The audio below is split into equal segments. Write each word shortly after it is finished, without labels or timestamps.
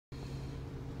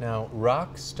Now,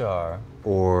 rock star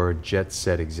or jet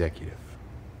set executive?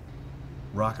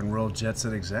 Rock and roll jet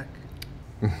set exec?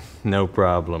 No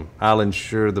problem. I'll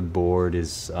ensure the board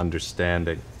is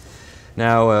understanding.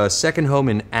 Now, second home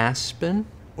in Aspen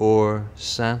or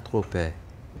Saint-Tropez?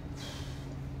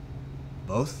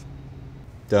 Both?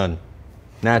 Done.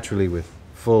 Naturally, with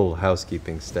full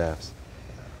housekeeping staffs.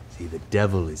 See, the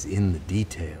devil is in the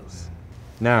details.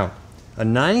 Now, a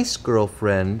nice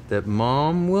girlfriend that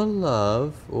mom will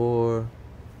love or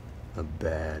a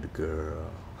bad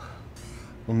girl?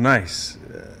 Well, nice,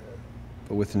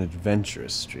 but with an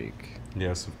adventurous streak.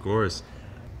 Yes, of course.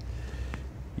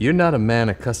 You're not a man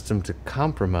accustomed to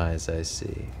compromise, I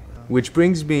see. Which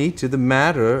brings me to the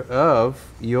matter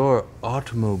of your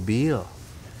automobile.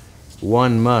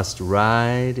 One must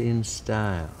ride in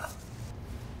style.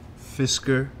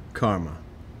 Fisker Karma.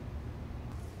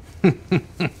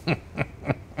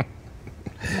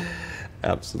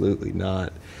 Absolutely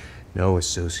not. No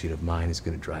associate of mine is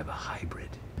going to drive a hybrid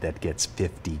that gets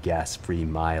 50 gas-free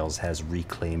miles, has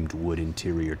reclaimed wood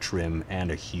interior trim,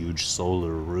 and a huge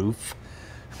solar roof.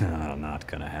 No, not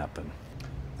going to happen.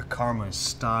 The Karma is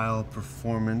style,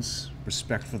 performance,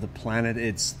 respect for the planet.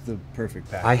 It's the perfect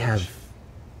package. I have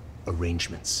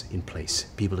arrangements in place,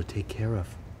 people to take care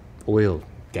of. Oil,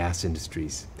 gas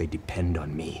industries, they depend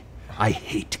on me. I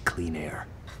hate clean air.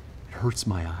 It hurts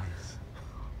my eyes.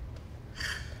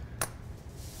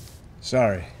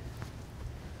 Sorry.